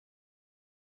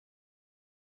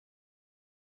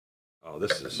Oh,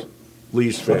 this is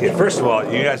Leese-Fitch. okay. First of all,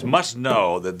 you guys must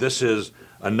know that this is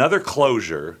another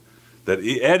closure that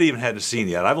Ed even hadn't seen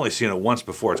yet. I've only seen it once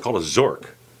before. It's called a Zork,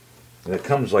 and it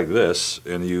comes like this,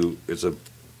 and it's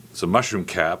a mushroom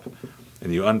cap,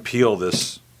 and you unpeel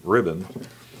this ribbon,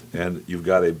 and you've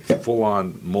got a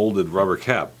full-on molded rubber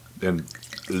cap. And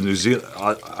New Zealand,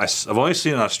 I've only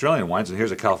seen Australian wines, and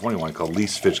here's a California wine called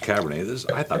Leese-Fitch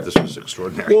Cabernet. I thought this was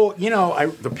extraordinary. Well, you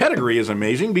know, the pedigree is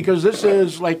amazing because this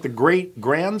is like the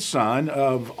great-grandson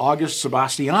of August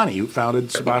Sebastiani, who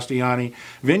founded Sebastiani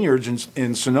Vineyards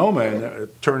in Sonoma in the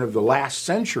turn of the last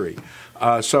century.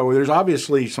 So there's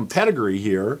obviously some pedigree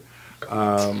here.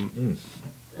 And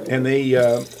they,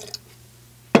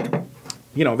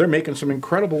 you know, they're making some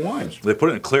incredible wines. They put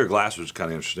it in clear glass, which is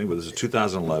kind of interesting, but this is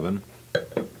 2011.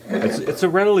 It's a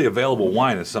readily available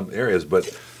wine in some areas,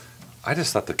 but I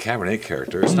just thought the Cabernet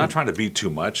character, it's not trying to be too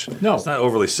much. No. It's not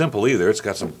overly simple either. It's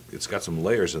got some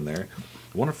layers in there.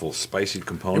 Wonderful spicy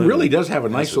component. It really does have a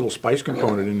nice little spice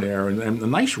component in there, and a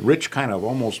nice rich kind of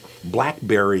almost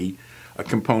blackberry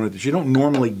component that you don't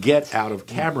normally get out of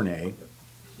Cabernet.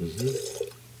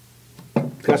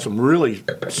 It's got some really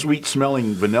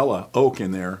sweet-smelling vanilla oak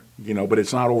in there, you know, but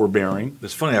it's not overbearing.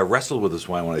 It's funny, I wrestled with this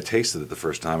wine when I tasted it the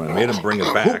first time, and I made him bring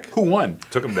it back. Who won?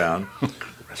 Took him down.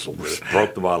 Wrestled with it.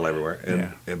 Broke the bottle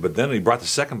everywhere. But then he brought the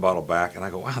second bottle back, and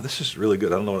I go, wow, this is really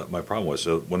good. I don't know what my problem was.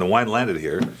 So when the wine landed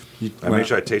here, I made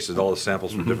sure I tasted all the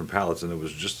samples from different palates, and it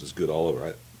was just as good all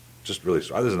over. Just really,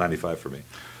 this is a 95 for me.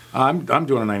 I'm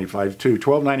doing a 95 too.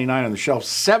 $12.99 on the shelf,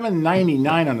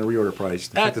 $7.99 on the reorder price.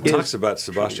 That talks about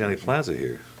Sebastiani Plaza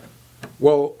here.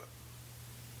 Well,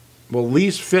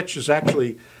 Leese-Fitch is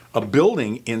actually a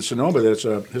building in Sonoma that's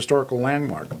a historical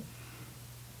landmark.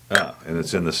 Ah, and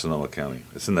it's in the Sonoma County.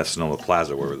 It's in that Sonoma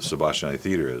Plaza where the Sebastiani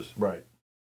Theater is. Right.